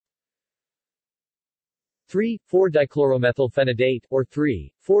3,4-dichloromethylphenidate, or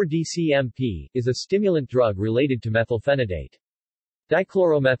 3,4-DCMP, is a stimulant drug related to methylphenidate.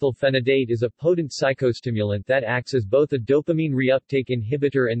 Dichloromethylphenidate is a potent psychostimulant that acts as both a dopamine reuptake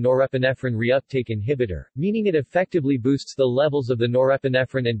inhibitor and norepinephrine reuptake inhibitor, meaning it effectively boosts the levels of the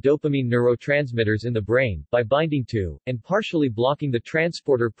norepinephrine and dopamine neurotransmitters in the brain, by binding to, and partially blocking the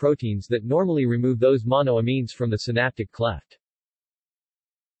transporter proteins that normally remove those monoamines from the synaptic cleft.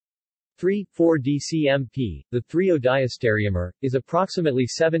 3,4-DCMP, the 3,0-diastereomer, is approximately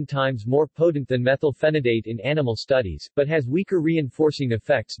 7 times more potent than methylphenidate in animal studies, but has weaker reinforcing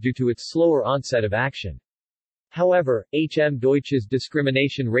effects due to its slower onset of action. However, H.M. Deutsch's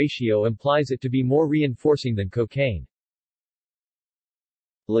discrimination ratio implies it to be more reinforcing than cocaine.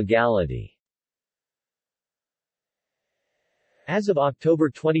 Legality. As of October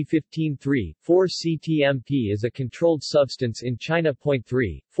 2015, 3,4-CTMP is a controlled substance in China.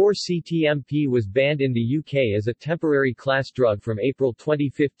 3,4-CTMP was banned in the UK as a temporary class drug from April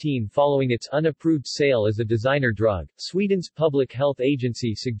 2015 following its unapproved sale as a designer drug. Sweden's public health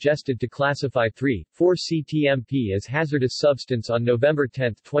agency suggested to classify 3,4-CTMP as hazardous substance on November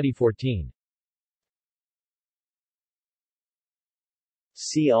 10, 2014.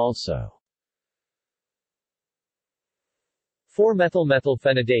 See also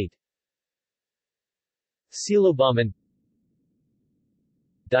 4-methylmethylphenidate, Cilobomin,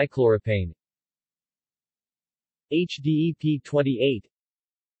 dichloropane, HDEP28,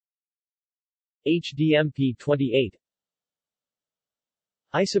 HDMP28,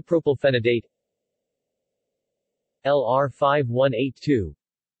 isopropylphenidate, LR5182,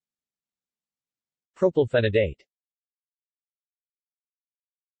 propylphenidate.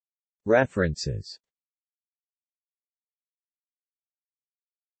 References